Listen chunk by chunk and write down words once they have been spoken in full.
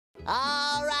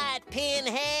All right,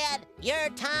 Pinhead, your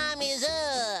time is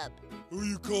up. Who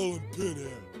you calling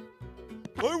Pinhead?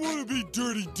 I want to be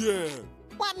Dirty Dan.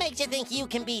 What makes you think you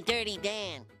can be Dirty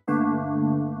Dan?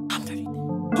 I'm Dirty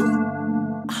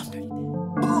Dan. I'm Dirty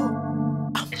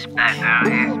Dan. It's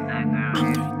Bckgrnd.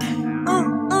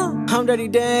 I'm Dirty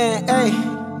Dan, ayy.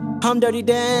 I'm Dirty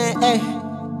Dan, ayy.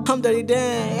 I'm Dirty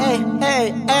Dan,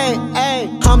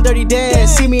 ayy. I'm Dirty Dan.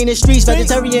 See me in the streets,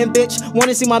 vegetarian bitch.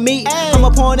 Wanna see my meat? I'm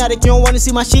a porn addict, you don't wanna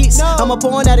see my sheets. I'm a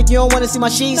porn addict, you don't wanna see my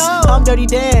sheets. I'm Dirty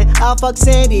Dan, I'll fuck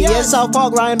Sandy. Yeah, South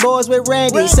Park, Ryan Boys with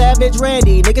Randy. Savage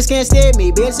Randy, niggas can't stand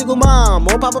me. Be a single mom,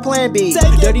 or Papa Plan B.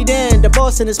 Dirty Dan, the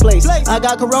boss in this place. I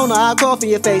got corona, I'll cough in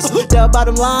your face. The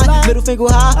bottom line, middle finger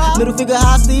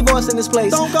high, Steve boss in this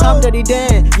place. I'm Dirty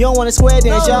Dan, you don't wanna square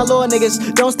dance. Y'all lower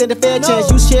niggas don't stand a fair chance.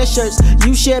 You share shirts,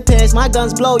 you share pants. My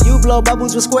guns blow, you blow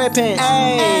bubbles with square pants.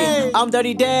 Ayy, I'm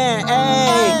Dirty Dan,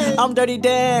 ayy. I'm Dirty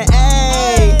Dan,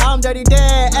 ayy. I'm Dirty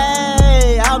Dan,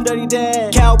 ayy. I'm Dirty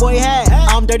Dan. Cowboy hat,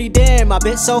 I'm Dirty Dan. My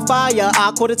bitch so fire,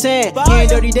 I quarter 10. He ain't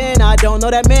Dirty Dan, I don't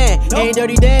know that man. He ain't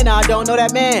Dirty Dan, I don't know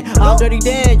that man. I'm Dirty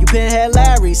Dan, you Pinhead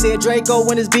Larry. Said Draco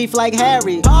when his beef like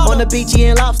Harry. On the beach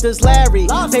eating lobsters, Larry.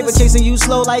 Paper chasing you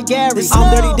slow like Gary.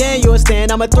 I'm Dirty Dan, you a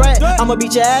stand, I'm a threat. I'ma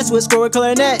beat your ass with score a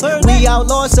clarinet. We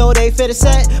outlaws, so they fit a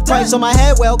set. Price on my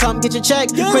head, well, come get your check.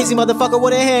 Crazy motherfucker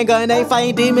with a handgun. Ain't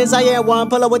fighting demons, I am one.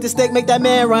 Pull up with the stick, make that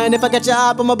man run. If I get your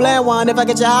hop, I'm a bland one. If I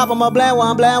get your hop, I'm a bland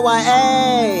one,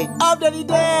 ayy. I'm Dirty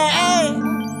Dan,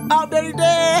 ayy. I'm Dirty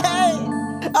Dan,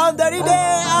 ayy. I'm Dirty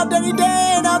Dan, I'm Dirty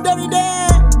Dan, I'm Dirty Dan.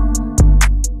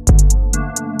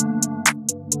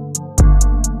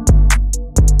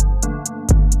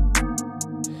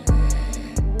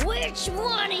 Which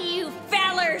one of you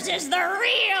fellers is the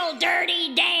real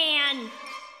Dirty Dan?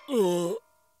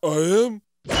 I